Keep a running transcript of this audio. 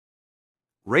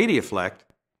Radiaflect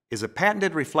is a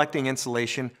patented reflecting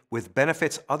insulation with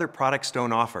benefits other products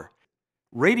don't offer.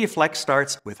 Radiaflect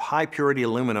starts with high-purity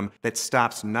aluminum that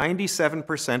stops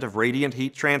 97% of radiant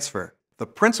heat transfer, the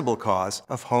principal cause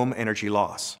of home energy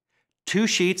loss. 2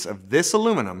 sheets of this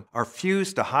aluminum are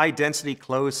fused to high-density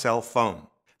closed-cell foam.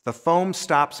 The foam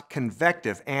stops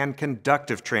convective and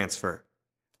conductive transfer.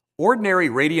 Ordinary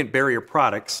radiant barrier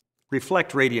products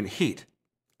reflect radiant heat,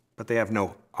 but they have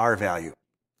no R value.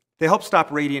 They help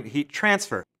stop radiant heat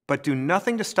transfer, but do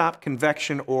nothing to stop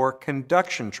convection or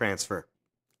conduction transfer.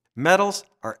 Metals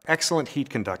are excellent heat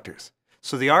conductors,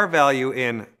 so the R value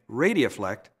in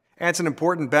Radiaflect adds an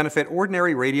important benefit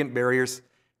ordinary radiant barriers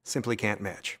simply can't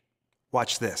match.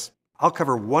 Watch this. I'll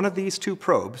cover one of these 2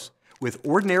 probes with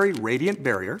ordinary radiant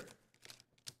barrier,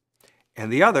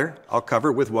 and the other I'll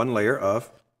cover with 1 layer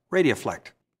of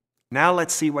Radiaflect. Now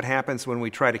let's see what happens when we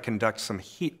try to conduct some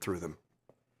heat through them.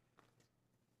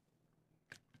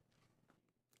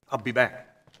 I'll be back.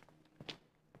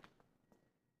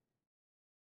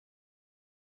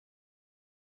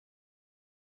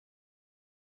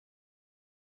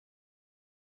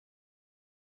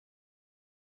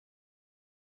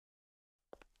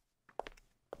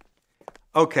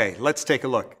 Okay, let's take a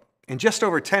look. In just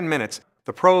over 10 minutes,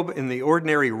 the probe in the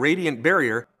ordinary radiant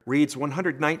barrier reads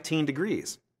 119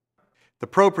 degrees. The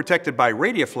probe protected by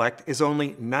Radiaflect is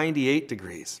only 98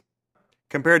 degrees.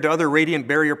 Compared to other radiant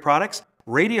barrier products,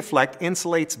 Radiaflect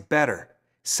insulates better,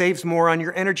 saves more on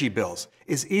your energy bills,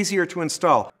 is easier to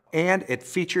install, and it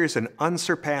features an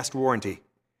unsurpassed warranty.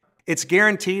 It's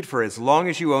guaranteed for as long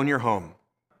as you own your home.